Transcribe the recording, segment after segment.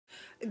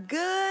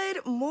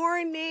Good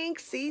morning,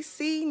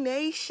 CC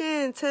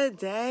Nation.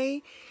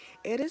 Today,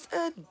 it is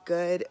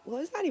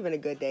it's not even a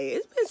good day.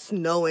 It's been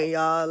snowing,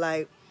 y'all.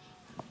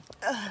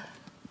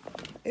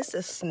 It's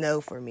a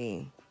snow for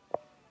me.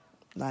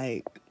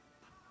 They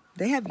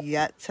have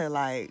yet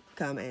to,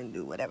 come and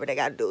do whatever they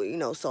got to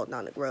do, salt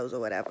down the grills or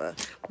whatever.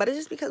 But it's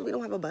just because we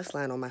don't have a bus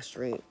line on my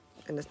street.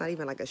 And it's not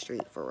even like a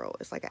street for real.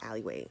 It's like an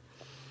alleyway.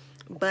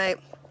 But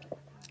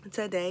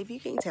today, if you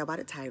can tell by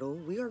the title,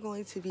 we are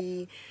going to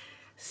be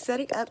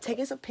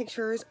taking some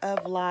pictures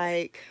of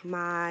my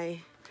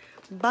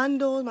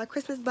bundles, my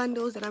Christmas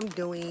bundles that I'm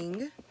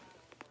doing.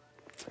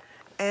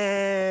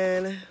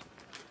 And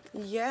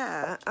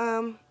yeah,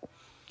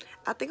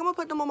 I think I'm gonna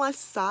put them on my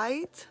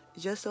site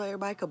just so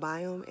everybody could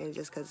buy them, and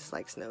just because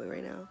it's snowy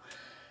right now.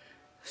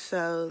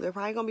 So they're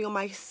probably gonna be on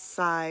my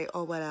site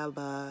or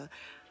whatever.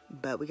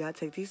 But we gotta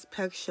take these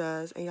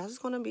pictures, and y'all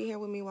just gonna be here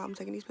with me while I'm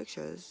taking these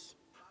pictures.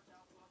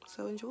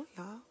 So enjoy,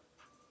 y'all.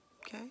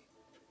 Okay?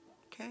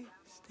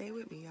 Stay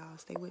with me, y'all.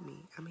 Stay with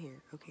me. I'm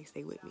here. Okay,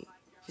 stay with me.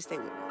 Just stay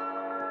with me.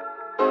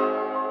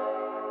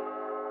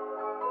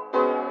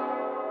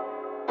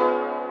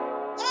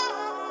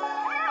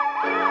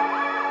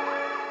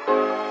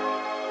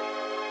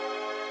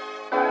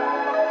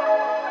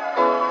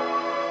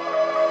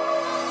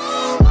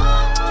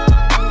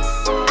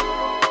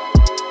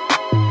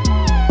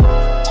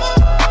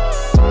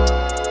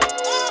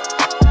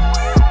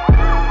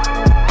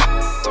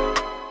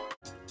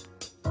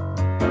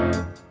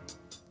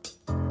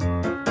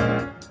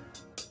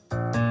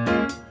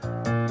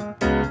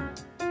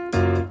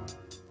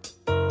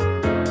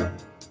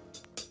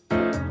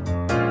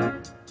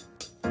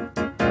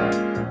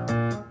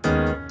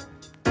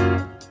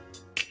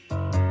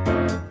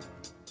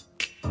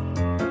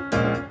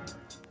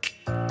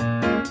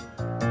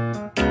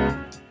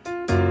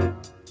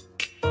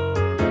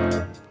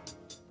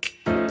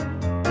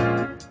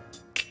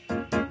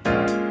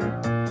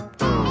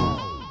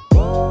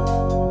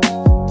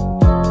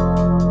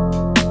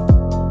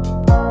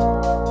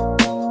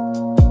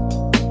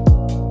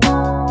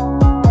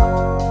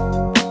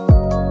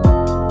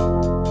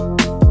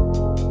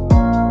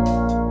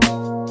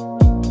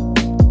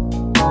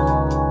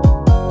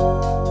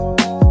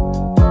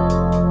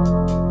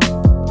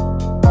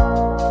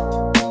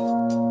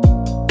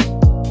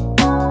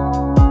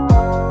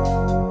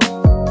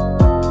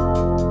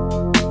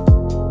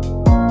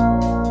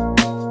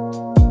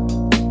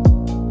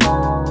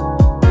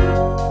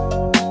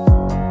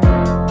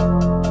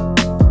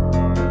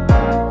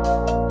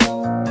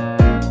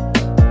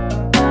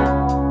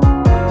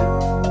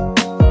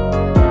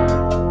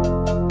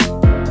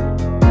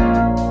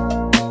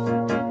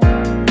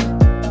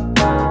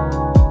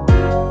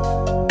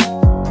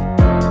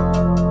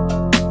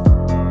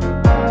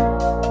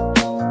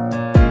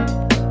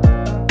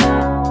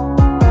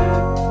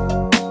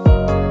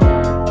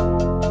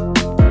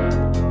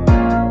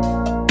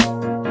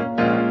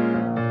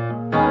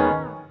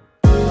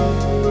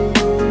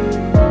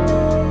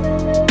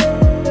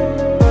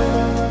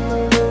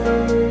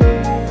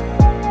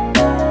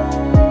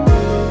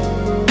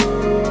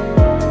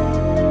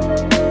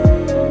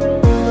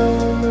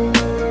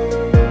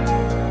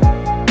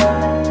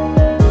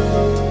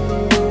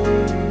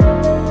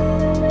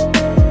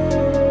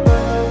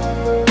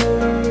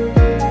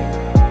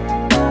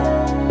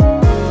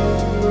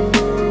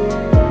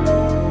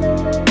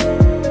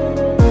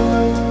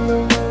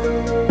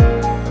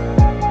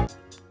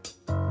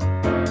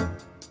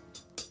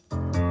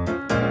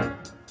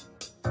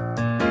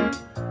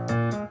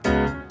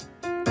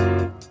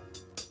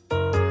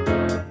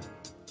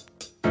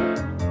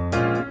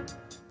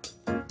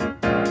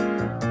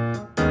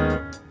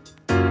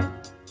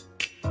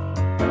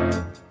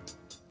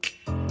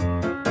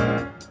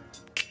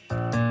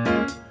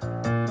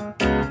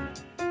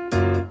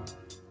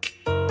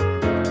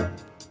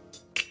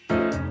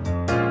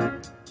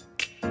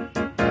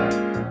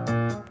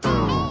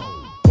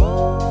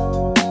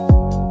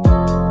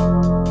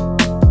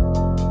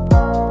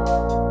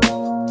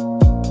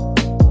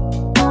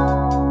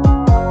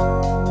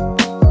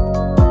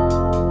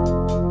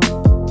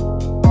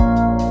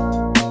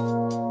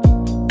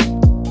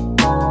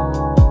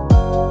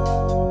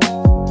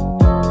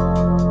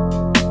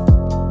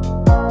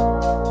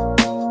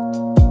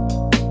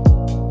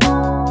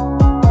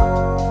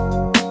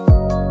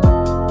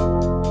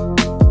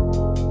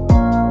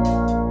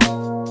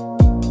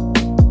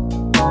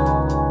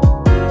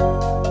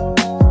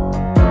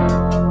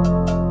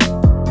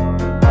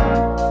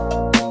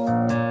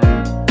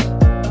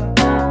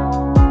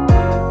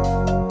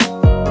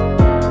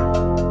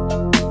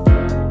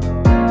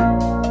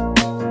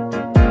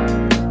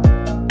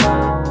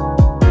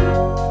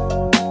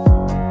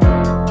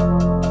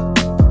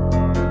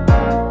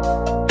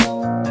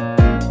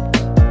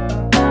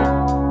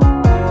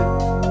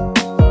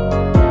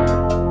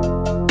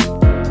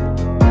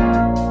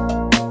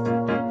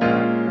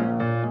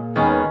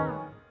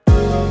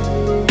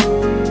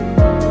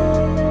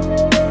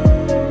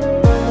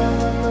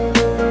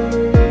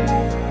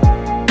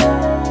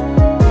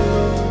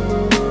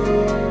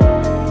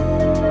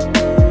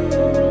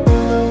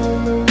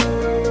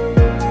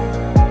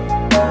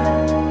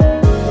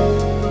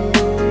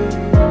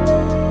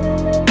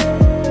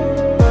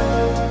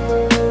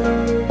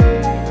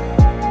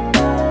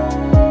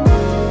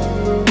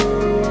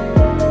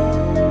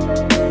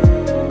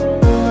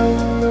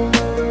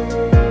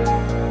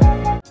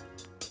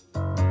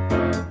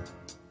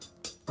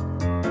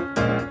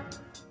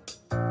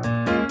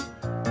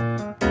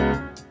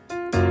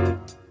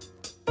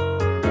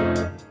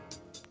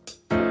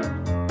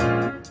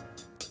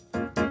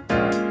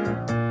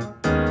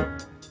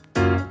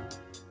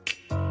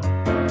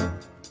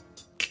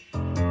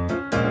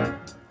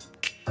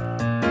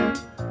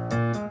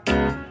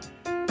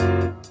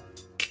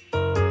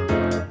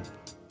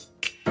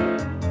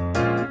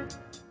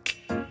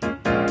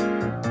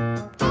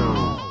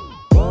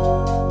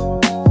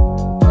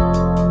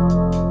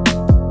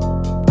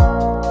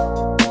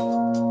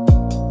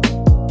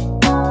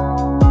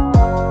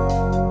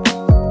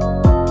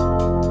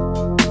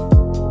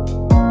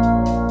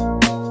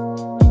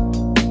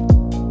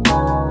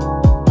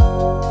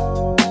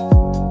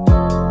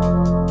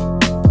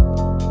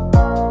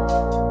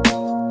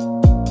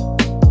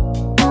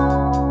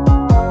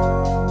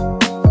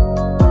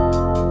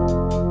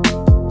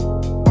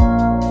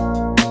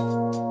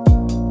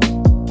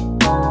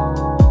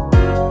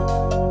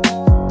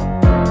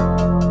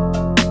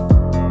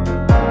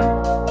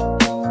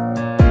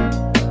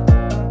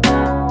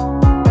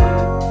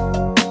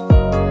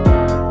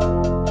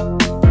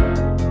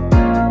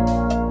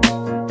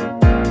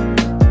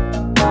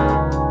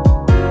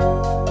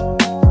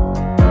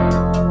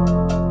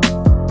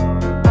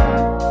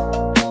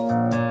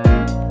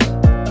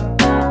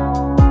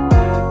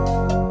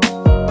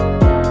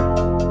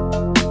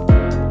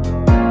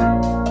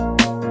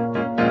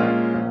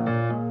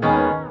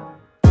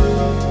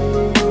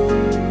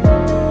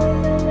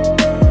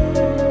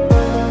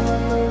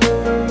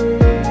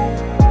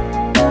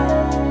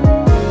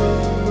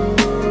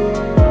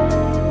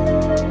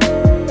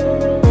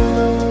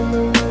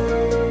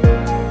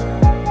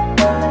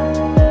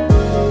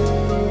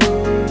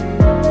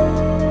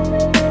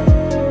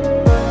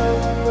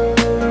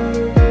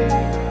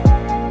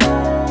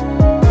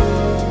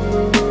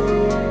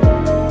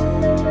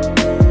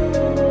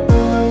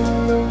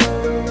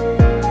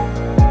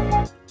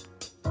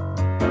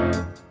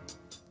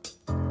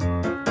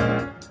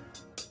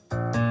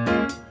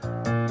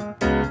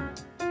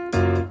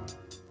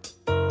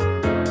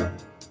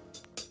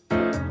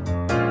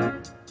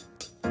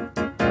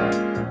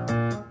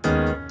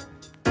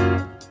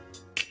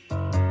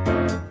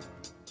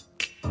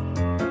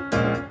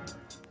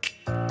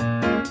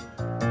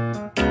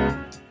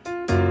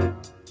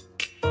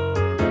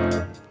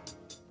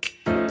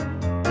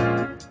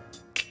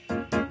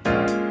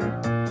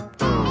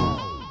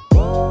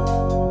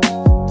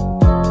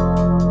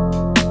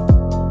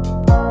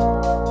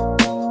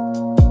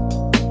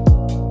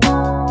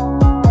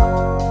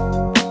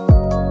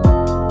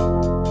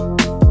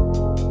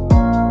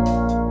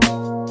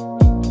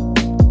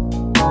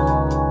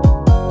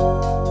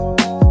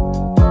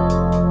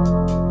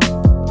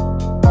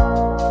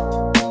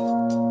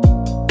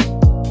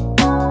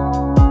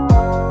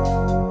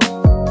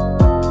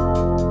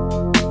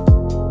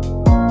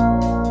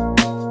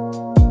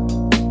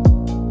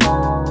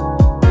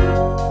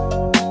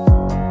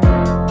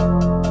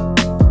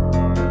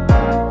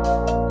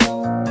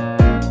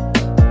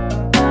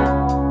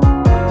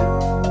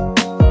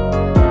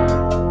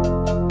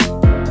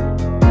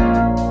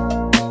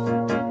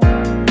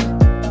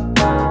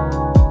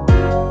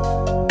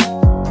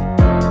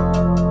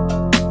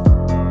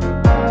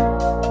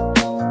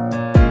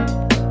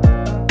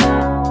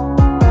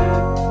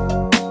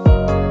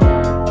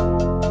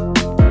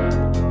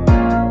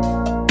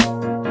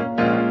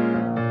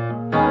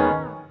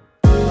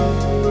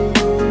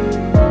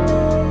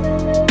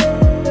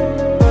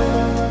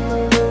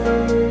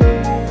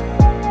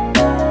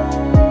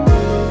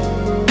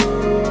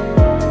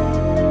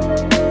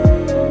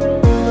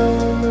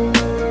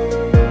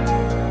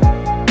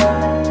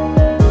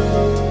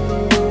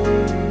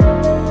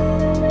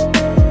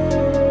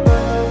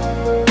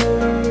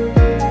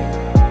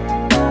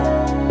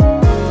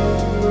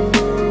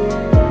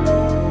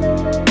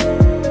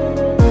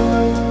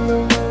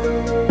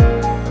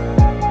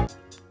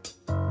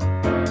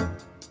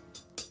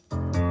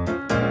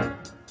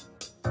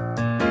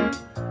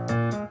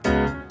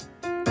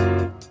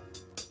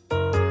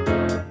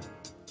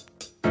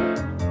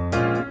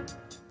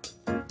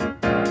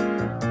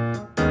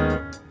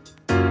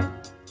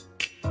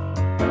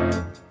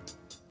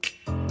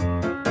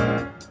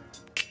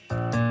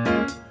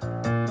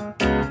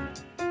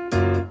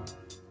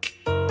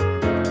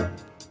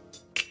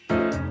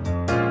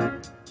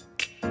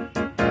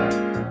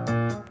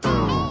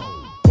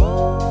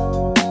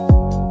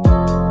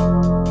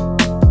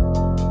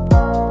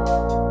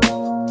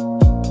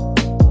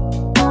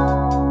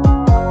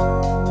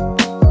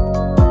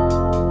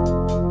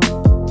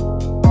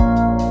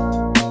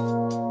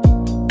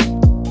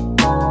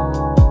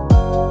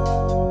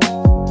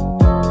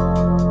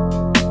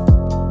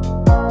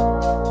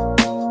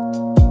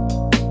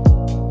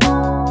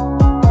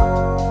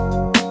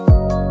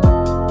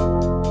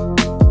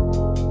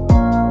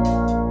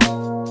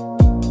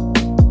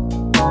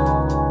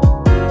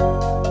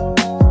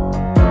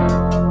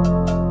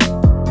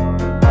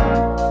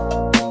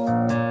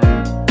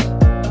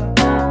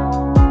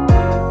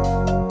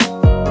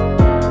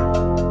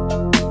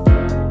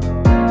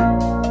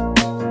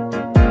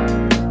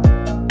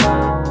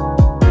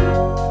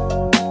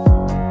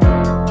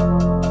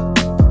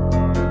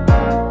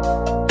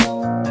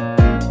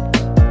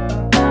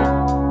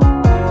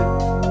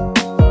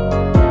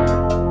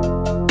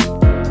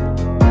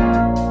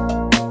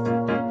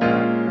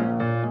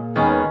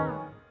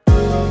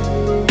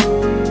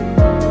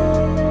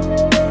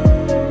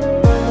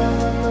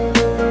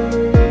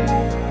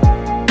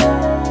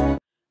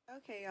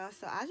 Okay, y'all,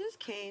 so I just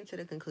came to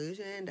the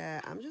conclusion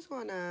that I'm just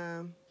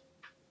gonna...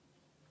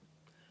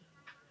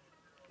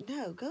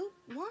 No, go.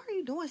 Why are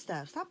you doing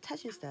stuff? Stop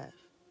touching stuff.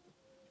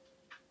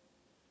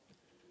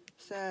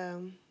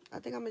 So, I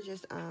think I'm gonna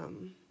just,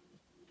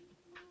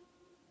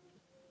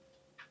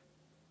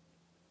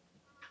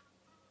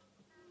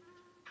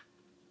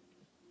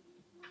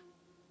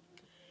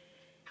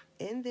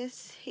 end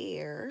this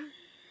here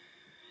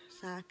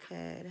so I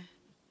could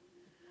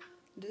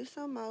do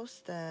some more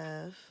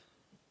stuff.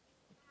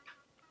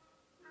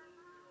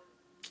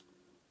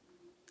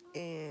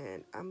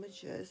 And I'm gonna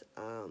just,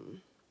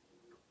 I'm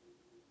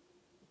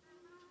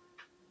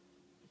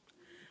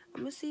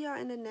gonna see y'all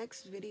in the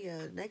next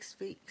video, next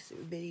week's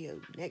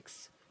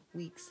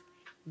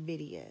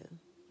video.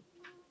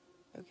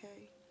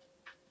 Okay?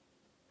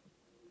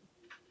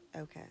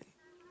 Okay.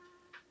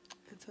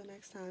 Until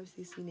next time,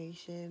 CC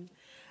Nation.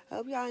 I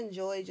hope y'all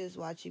enjoy just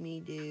watching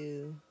me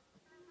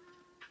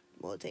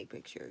take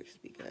pictures,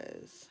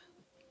 because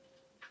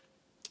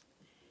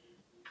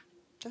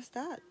that's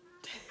that.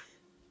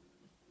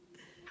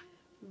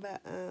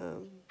 But,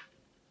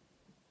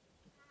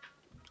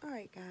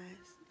 alright, guys.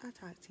 I'll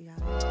talk to y'all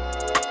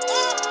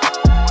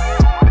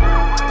later.